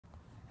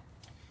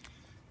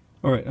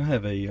Alright, I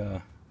have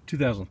a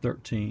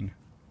 2013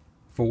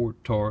 Ford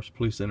Taurus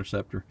Police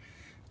Interceptor.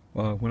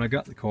 When I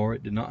got the car,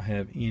 it did not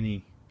have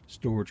any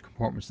storage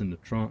compartments in the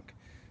trunk.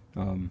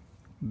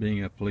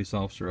 Being a police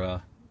officer,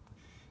 I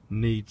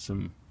need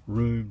some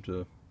room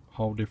to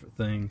haul different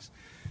things.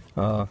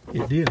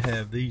 It did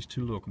have these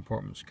two little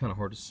compartments. Kind of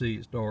hard to see,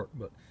 it's dark,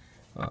 but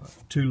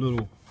two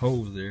little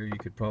holes there. You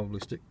could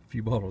probably stick a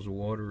few bottles of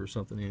water or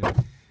something in it.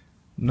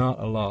 Not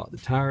a lot. The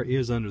tire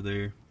is under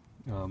there.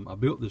 I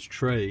built this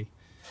tray,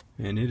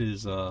 and it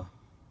is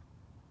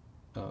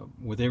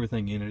with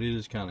everything in it, it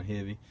is kind of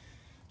heavy,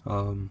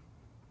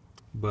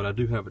 but I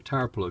do have a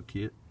tire plug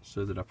kit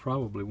so that I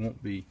probably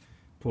won't be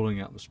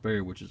pulling out the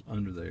spare, which is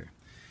under there.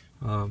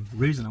 The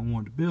reason I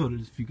wanted to build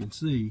it is, if you can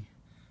see,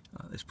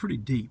 it's pretty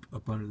deep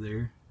up under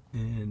there,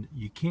 and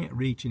you can't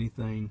reach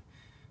anything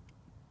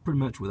pretty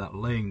much without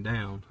laying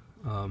down.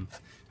 I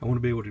want to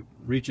be able to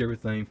reach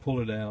everything,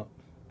 pull it out,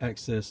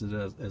 access it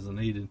as I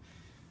needed.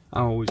 I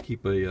always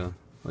keep a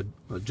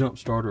jump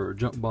starter or a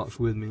jump box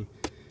with me,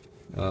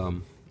 a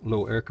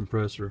little air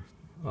compressor,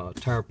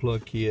 tire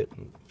plug kit,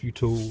 and a few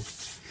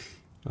tools.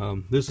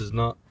 This is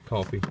not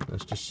coffee,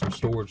 that's just some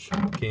storage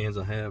cans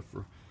I have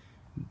for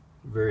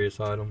various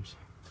items.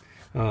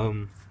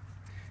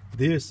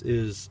 This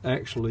is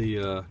actually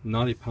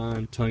knotty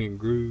pine tongue and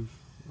groove.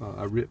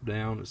 I ripped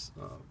down. It's,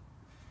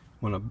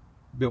 when I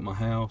built my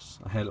house,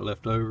 I had it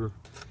left over.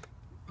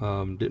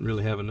 Didn't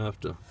really have enough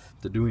to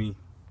do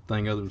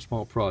anything other than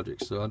small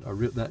projects, so I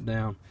ripped that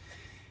down.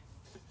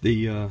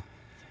 The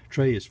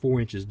tray is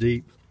 4 inches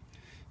deep,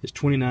 it's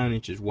 29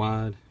 inches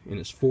wide, and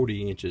it's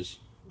 40 inches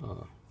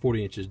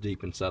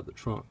deep inside the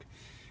trunk.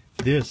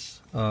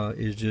 This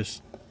is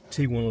just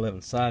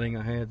T111 siding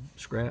I had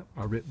scrap,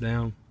 I ripped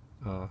down.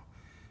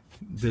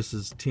 This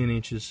is 10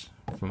 inches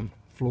from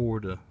floor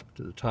to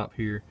the top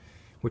here,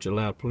 which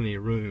allowed plenty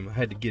of room. I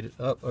had to get it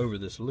up over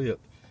this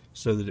lip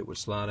so that it would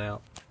slide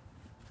out.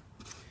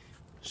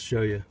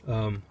 Show you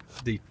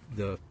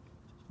the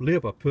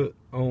lip I put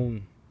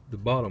on the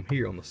bottom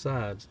here on the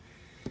sides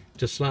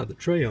to slide the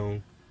tray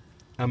on.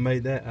 I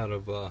made that out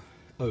of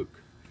oak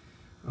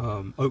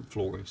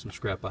flooring, some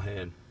scrap I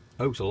had.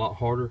 Oak's a lot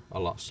harder, a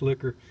lot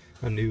slicker.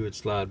 I knew it'd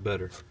slide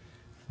better.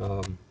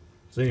 So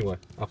anyway,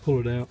 I pull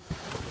it out.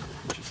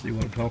 You should see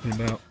what I'm talking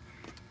about.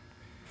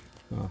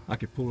 I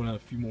could pull it out a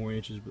few more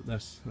inches, but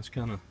that's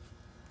kind of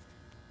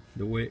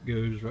the way it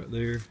goes right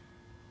there.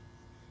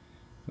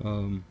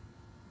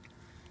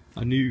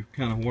 I knew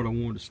kind of what I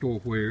wanted to store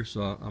where,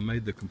 so I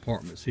made the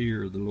compartments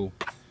here, the little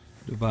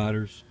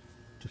dividers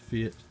to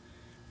fit.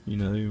 You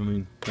know, I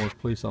mean, most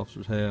police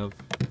officers have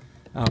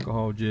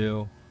alcohol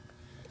gel,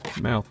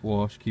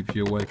 mouthwash, keeps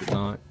you awake at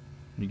night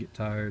when you get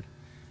tired,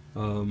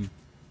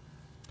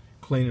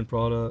 cleaning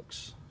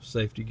products,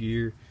 safety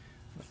gear,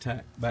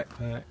 a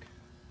backpack,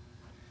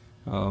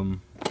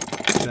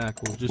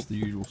 shackles, just the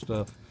usual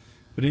stuff.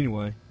 But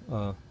anyway,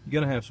 you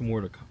gotta have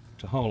somewhere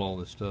to haul all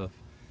this stuff.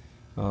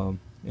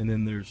 And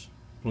then there's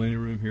plenty of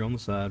room here on the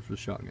side for the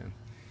shotgun.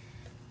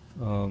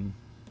 So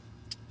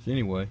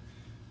anyway,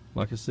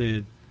 like I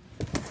said,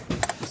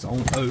 it's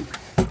on oak,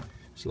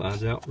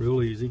 slides out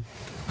real easy.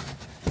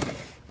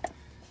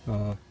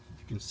 You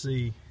can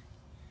see,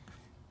 I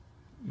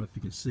don't know if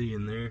you can see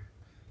in there,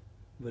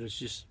 but it's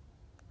just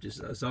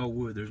it's all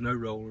wood. There's no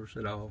rollers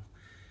at all.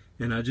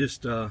 And I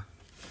just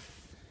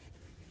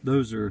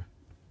those are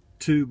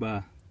 2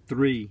 by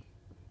 3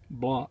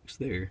 blocks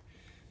there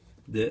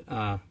that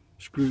I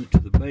screwed to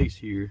the base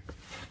here,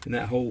 and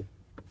that whole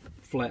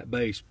flat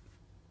base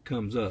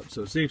comes up.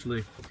 So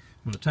essentially,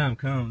 when the time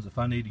comes, if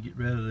I need to get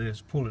rid of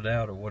this, pull it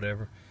out or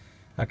whatever,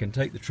 I can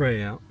take the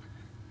tray out,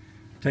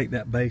 take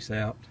that base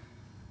out,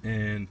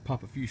 and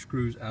pop a few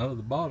screws out of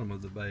the bottom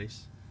of the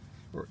base,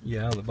 or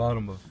yeah, out of the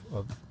bottom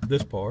of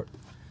this part,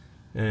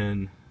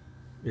 and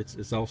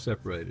it's all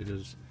separated.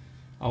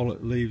 All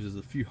it leaves is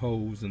a few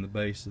holes in the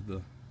base of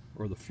the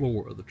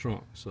floor of the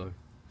trunk. So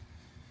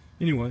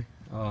anyway,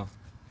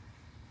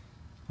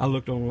 I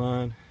looked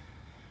online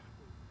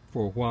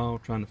for a while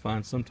trying to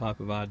find some type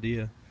of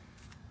idea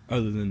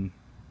other than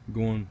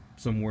going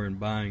somewhere and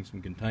buying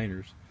some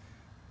containers.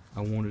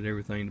 I wanted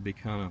everything to be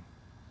kind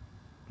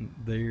of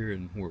there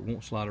and where it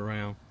won't slide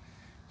around.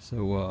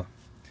 So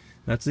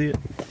that's it.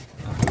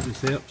 I hope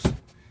this helps.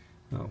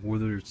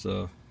 Whether it's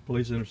a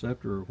police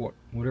interceptor or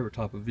whatever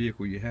type of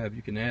vehicle you have,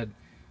 you can add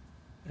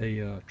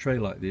a tray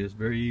like this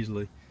very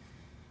easily.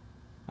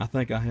 I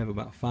think I have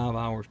about 5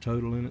 hours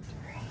total in it.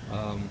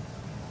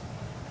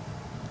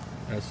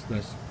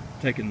 That's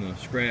taking the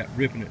scrap,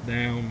 ripping it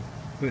down,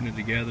 putting it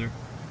together,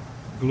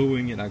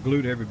 gluing it. I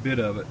glued every bit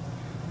of it.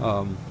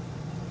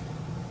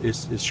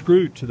 It's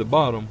screwed to the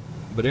bottom,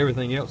 but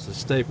everything else is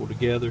stapled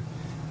together.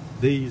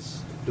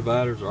 These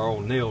dividers are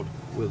all nailed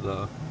with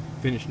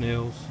finish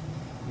nails,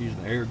 using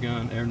an air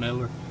gun, air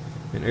nailer,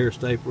 and air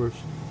staplers.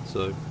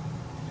 So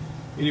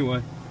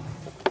anyway,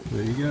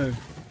 there you go.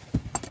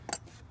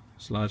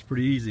 Slides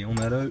pretty easy on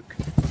that oak.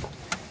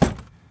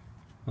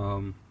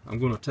 I'm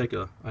going to take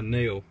a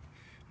nail.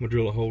 I'm going to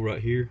drill a hole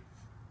right here,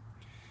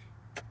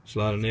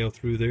 slide a nail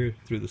through there,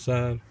 through the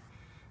side,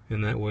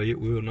 and that way it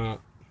will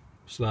not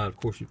slide. Of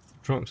course, your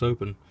trunk's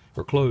open,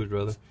 or closed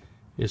rather,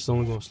 it's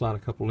only going to slide a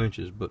couple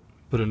inches, but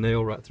put a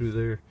nail right through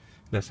there.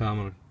 That's how I'm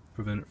going to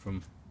prevent it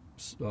from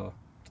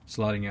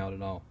sliding out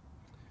at all.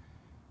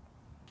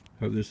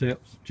 Hope this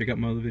helps. Check out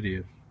my other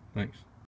videos. Thanks.